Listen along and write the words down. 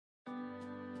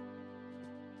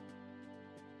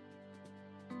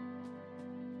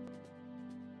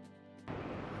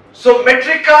So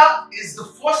Materica is the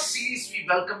first series we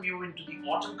welcome you into the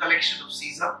autumn collection of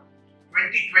Caesar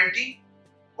 2020.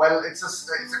 Well, it's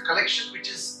a collection which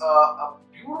is a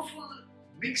beautiful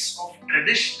mix of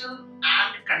traditional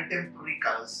and contemporary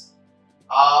colors.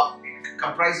 It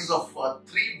comprises of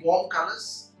 3 warm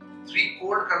colors, 3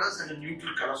 cold colors and a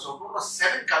neutral color. So a total of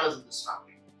 7 colors in this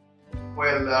family.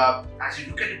 Well, as you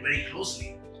look at it very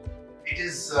closely, it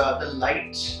is the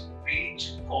light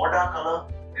beige Corda color,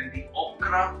 and the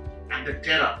ochre and the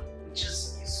terra, which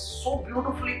is so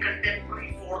beautifully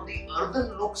contemporary for the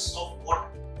earthen looks of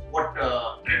what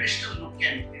traditional look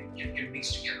can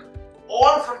mix together.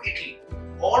 All from Italy,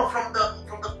 all from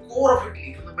the core of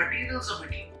Italy, from the materials of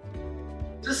Italy.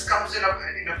 This comes in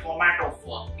a format of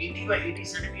 80 by 80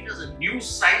 centimeters, a new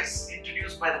size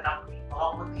introduced by the company,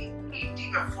 along with the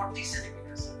 80 by 40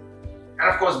 centimeters. And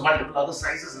of course, multiple other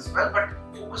sizes as well, but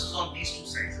focuses on these 2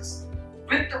 sizes.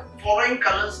 With the following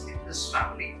colors in this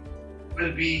family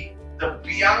will be the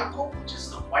bianco, which is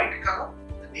the white color,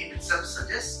 the name itself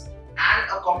suggests, and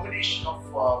a combination of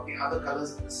the other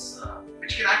colors in this,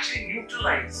 which can actually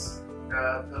neutralize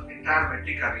the entire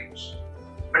Materica range.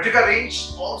 Materica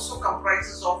range also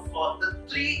comprises of the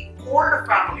 3 cold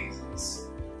families.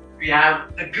 We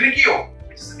have the grigio,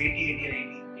 which is an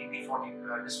 80-80 and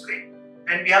 80-40 display.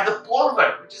 Then we have the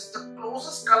polver, which is the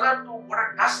closest color to what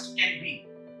a dust can be.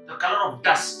 The color of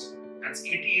dust, that's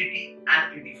 80-80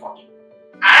 and 80-40.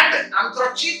 And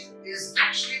anthracite is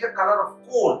actually the color of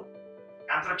coal.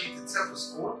 Anthracite itself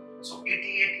is coal, so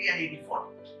 80-80 and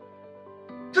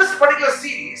 80-40. This particular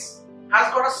series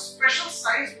has got a special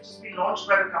size which has been launched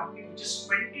by the company, which is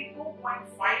 22.5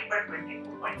 by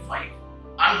 22.5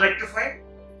 unrectified,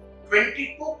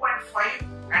 22.5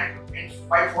 and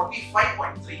by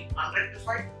 45.3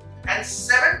 unrectified, and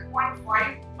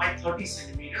 7.5 by 30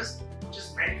 centimeters, which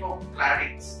is meant for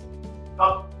claddings.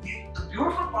 Now, the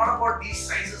beautiful part about these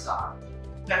sizes are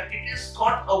that it has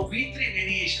got a V3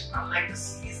 variation, unlike the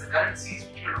series, the current series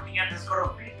which we are looking at has got a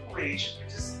V2 variation,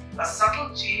 which is a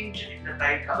subtle change in the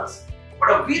dye colors. But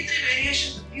a V3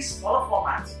 variation with these smaller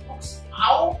formats looks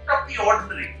out of the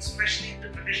ordinary, especially in the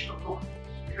traditional look.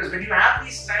 Because when you have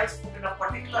these styles put in a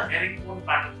particular herringbone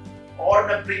pattern or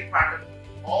in a brick pattern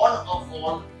on a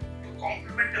wall to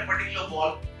complement a particular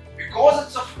wall, because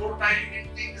it's a floor tile, you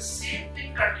can take the same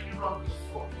thing continued onto the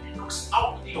floor. It looks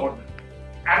out of the ordinary.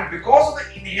 And because of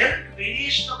the inherent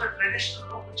variation of the traditional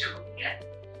look which you're looking at,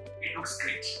 it looks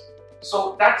great.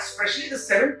 So that's especially the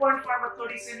 7.5 by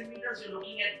 30 centimeters, you're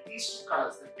looking at these 2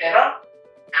 colors, the terra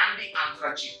and the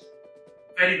anthracite.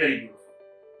 Very, very beautiful.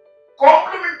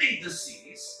 Complementing this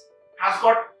series has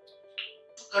got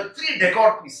 3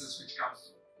 decor pieces which comes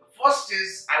through. The first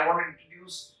is, I want to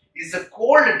introduce, is the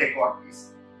cold decor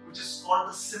piece, which is called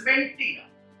the cementina.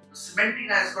 The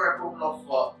cementina has got a total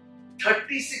of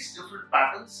 36 different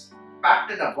patterns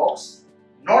packed in a box.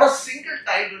 Not a single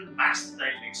tile will match the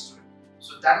tile next to it.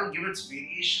 So that will give its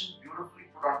variation beautifully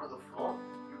put onto the floor.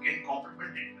 You can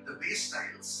complement it with the base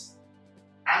tiles.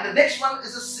 And the next one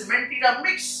is a cementina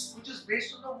mix, which is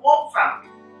based on the warm family.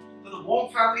 So the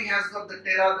warm family has got the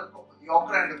terra, the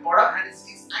ochre and the corda, and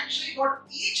it's actually got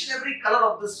each and every color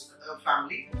of this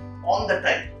family on the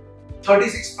tile.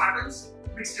 36 patterns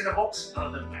mixed in a box, none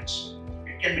of them match.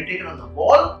 It can be taken on the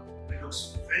wall, it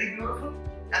looks very beautiful,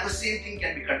 and the same thing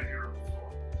can be continued on the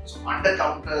floor. So under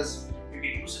counters, you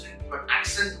can use it in your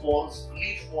accent walls,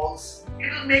 relief walls,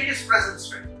 it will make its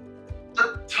presence felt.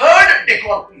 The third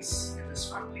decor piece in this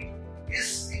family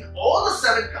is in all the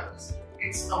 7 colors.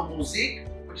 It's a mosaic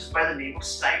which is by the name of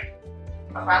style.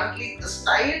 Apparently, the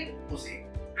styled mosaic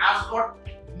has got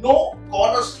no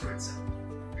corners to itself,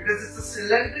 because it's a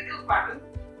cylindrical pattern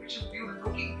which will be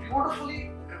looking beautifully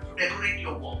to decorate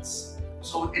your walls.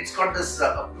 So it's got this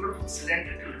beautiful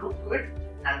cylindrical look to it,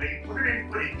 and when you put it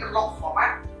into an interlock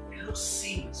format, it looks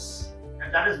seamless.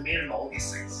 And that is made in all these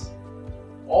sizes.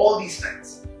 All these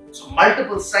styles. So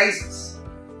multiple sizes,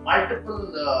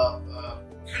 multiple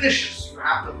finishes. You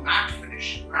have the matte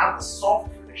finish, you have the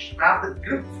soft finish, you have the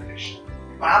grip finish,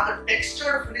 you have the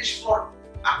textured finish for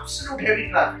absolute heavy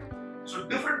traffic. So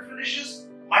different finishes,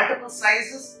 multiple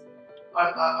sizes,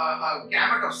 a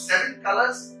gamut of 7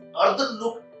 colors, earthen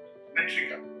look.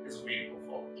 Materica is available.